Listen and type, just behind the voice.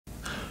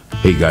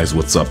Hey guys,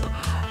 what's up?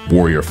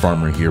 Warrior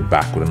Farmer here,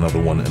 back with another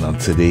one. And on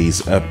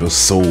today's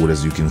episode,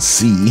 as you can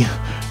see,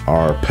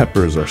 our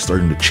peppers are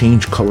starting to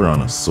change color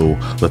on us. So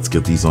let's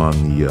get these on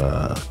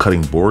the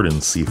cutting board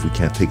and see if we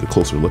can't take a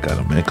closer look at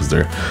them, man, because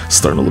they're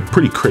starting to look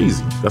pretty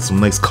crazy. Got some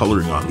nice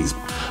coloring on these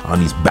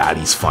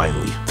baddies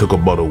finally. Took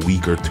about a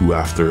week or two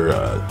after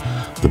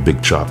the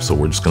big chop, so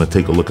we're just gonna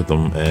take a look at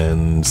them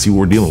and see what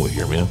we're dealing with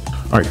here, man.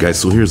 All right, guys,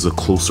 so here's a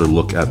closer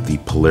look at the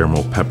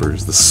Palermo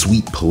peppers, the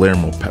sweet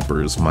Palermo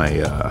peppers, my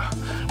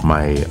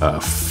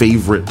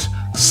favorite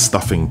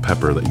stuffing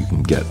pepper that you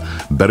can get.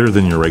 Better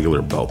than your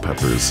regular bell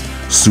peppers.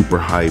 Super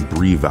high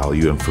brie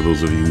value, and for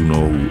those of you who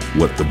know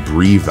what the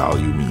brie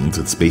value means,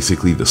 it's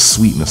basically the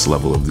sweetness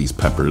level of these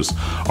peppers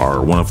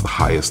are one of the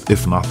highest,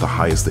 if not the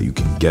highest, that you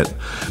can get.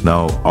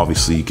 Now,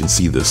 obviously, you can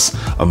see this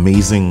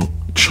amazing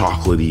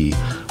chocolatey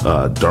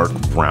dark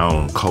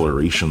brown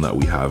coloration that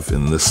we have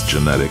in this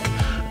genetic,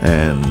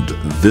 and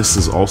this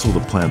is also the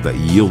plant that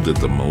yielded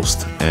the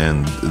most.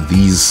 And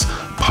these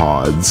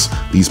pods,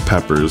 these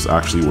peppers,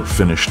 actually were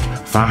finished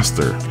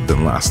faster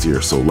than last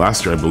year. So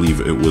last year I believe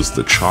it was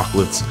the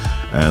chocolates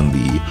and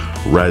the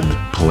red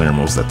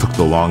Palermos that took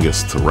the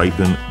longest to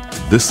ripen.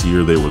 This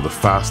year they were the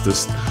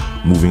fastest.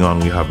 Moving on,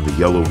 we have the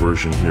yellow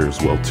version here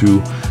as well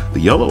too. The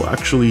yellow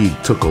actually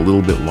took a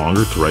little bit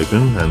longer to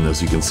ripen, and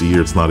as you can see here,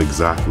 it's not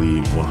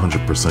exactly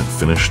 100%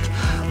 finished.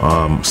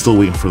 Still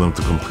waiting for them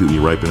to completely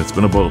ripen. It's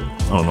been about,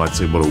 I don't know, I'd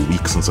say about a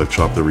week since I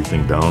chopped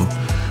everything down.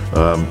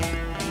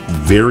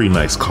 Very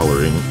nice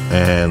coloring,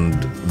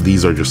 and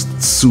these are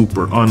just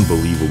super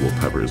unbelievable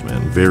peppers,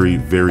 man. Very,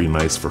 very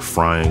nice for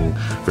frying,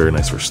 very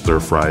nice for stir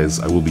fries.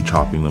 I will be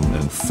chopping them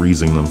and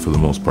freezing them for the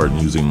most part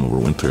and using them over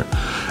winter.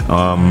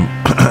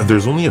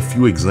 There's only a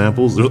few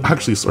examples.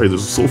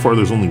 So far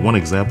there's only one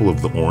example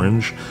of the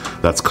orange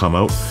that's come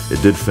out.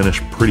 It did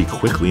finish pretty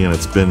quickly, and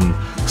it's been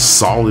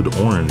solid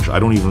orange. I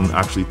don't even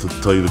actually, to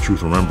tell you the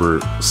truth,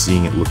 remember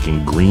seeing it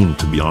looking green,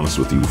 to be honest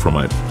with you, from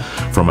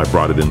I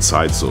brought it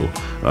inside. So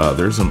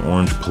there's an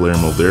orange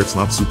Palermo there. It's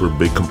not super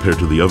big compared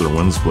to the other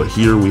ones, but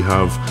here we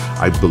have,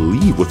 I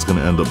believe, what's going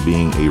to end up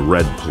being a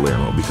red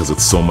Palermo because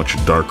it's so much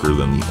darker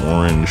than the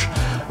orange.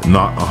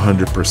 Not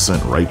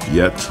 100% ripe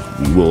yet.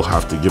 We will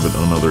have to give it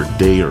another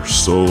day or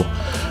so,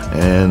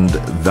 and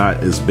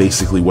that is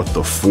basically what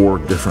the 4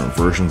 different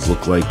versions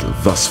look like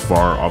thus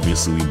far.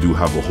 Obviously we do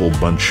have a whole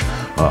bunch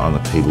on the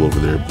table over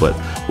there, but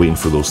waiting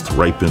for those to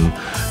ripen.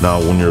 Now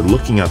when you're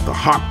looking at the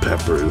hot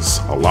peppers,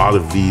 a lot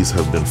of these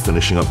have been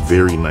finishing up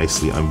very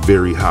nicely. I'm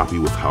very happy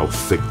with how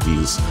thick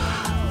these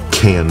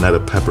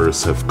Cayennetta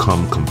peppers have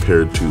come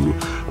compared to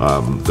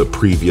the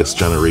previous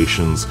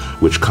generations,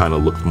 which kind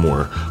of looked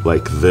more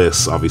like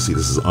this. Obviously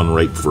this is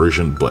unripe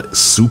version, but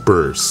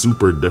super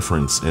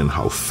difference in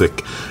how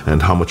thick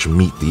and how much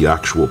meat the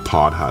actual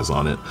pod has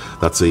on it.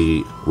 That's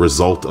a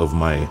result of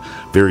my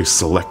very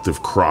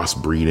selective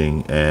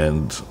crossbreeding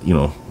and, you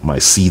know, my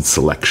seed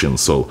selection.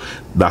 So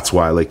that's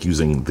why I like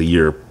using the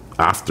year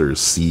after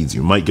seeds.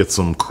 You might get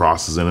some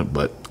crosses in it,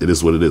 but it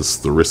is what it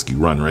is, the risk you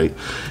run, right?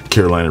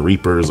 Carolina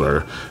Reapers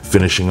are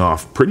finishing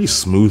off pretty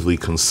smoothly,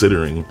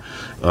 considering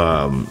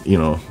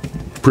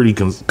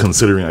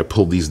considering I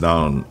pulled these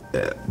down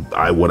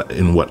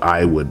in what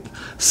I would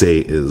say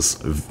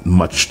is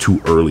much too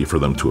early for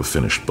them to have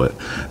finished, but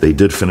they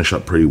did finish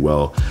up pretty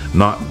well.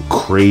 Not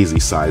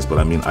crazy size, but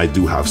I mean, I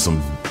do have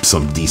some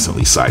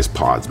decently sized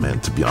pods, man,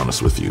 to be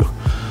honest with you.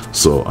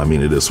 So, I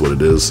mean, it is what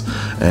it is.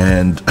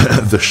 And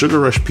the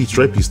Sugar Rush Peach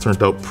Stripies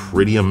turned out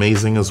pretty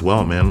amazing as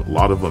well, man. A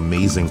lot of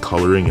amazing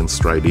coloring and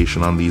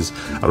stridation on these.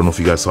 I don't know if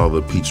you guys saw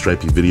the Peach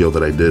Stripey video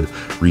that I did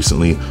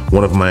recently.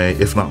 One of my,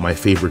 if not my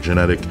favorite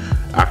genetic,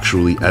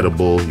 actually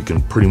edible. You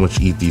can pretty much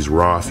eat these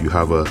raw if you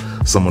have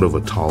somewhat of a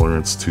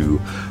tolerance to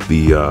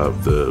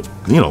the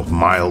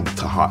mild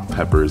to hot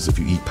peppers. If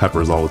you eat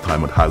peppers all the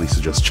time, I'd highly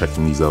suggest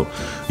checking these out.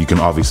 You can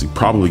obviously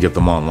probably get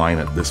them online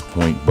at this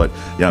point, but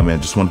yeah, man,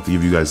 just wanted to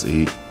give you guys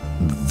a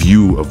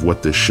view of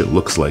what this shit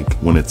looks like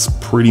when it's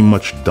pretty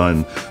much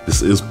done.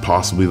 This is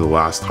possibly the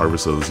last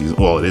harvest of the season.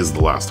 Well, it is the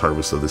last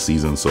harvest of the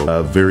season,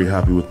 so very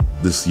happy with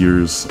this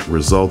year's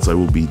results. I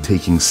will be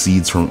taking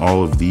seeds from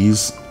all of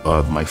these,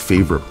 my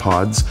favorite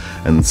pods,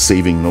 and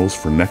saving those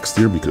for next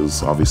year,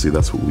 because obviously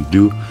that's what we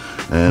do.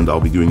 And I'll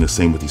be doing the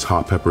same with these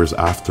hot peppers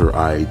after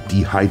I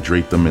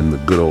dehydrate them in the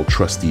good old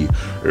trusty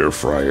air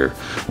fryer.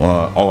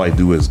 All I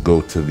do is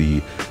go to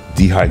the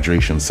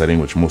dehydration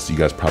setting, which most of you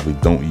guys probably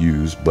don't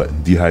use, but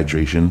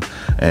dehydration,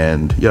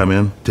 and yeah,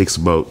 man, takes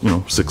about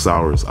 6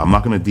 hours. I'm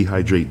not going to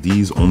dehydrate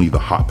these, only the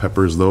hot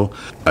peppers though.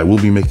 I will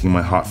be making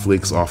my hot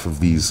flakes off of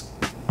these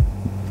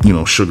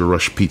Sugar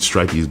Rush Peach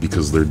Stripies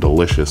because they're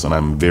delicious, and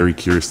I'm very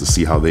curious to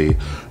see how they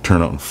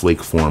turn out in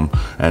flake form.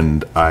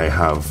 And I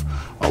have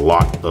a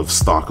lot of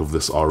stock of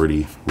this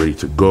already ready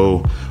to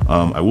go.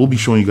 I will be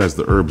showing you guys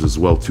the herbs as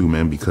well too,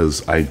 man,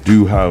 because I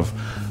do have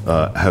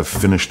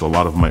finished a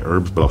lot of my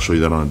herbs, but I'll show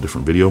you that on a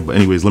different video. But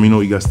anyways, let me know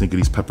what you guys think of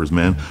these peppers,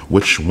 man.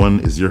 Which one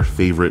is your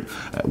favorite?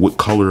 What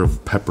color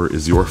of pepper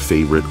is your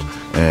favorite?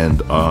 And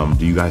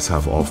do you guys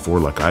have all 4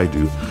 like I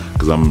do?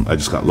 Because I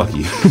just got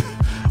lucky.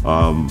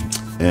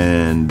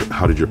 And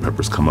how did your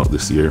peppers come out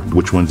this year?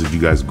 Which ones did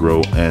you guys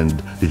grow?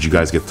 And did you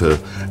guys get to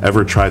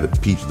ever try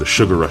the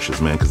sugar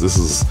rushes, man? Because this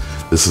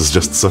is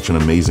just such an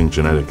amazing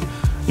genetic,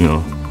 you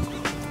know.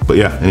 But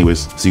yeah,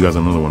 anyways, see you guys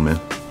on another one, man.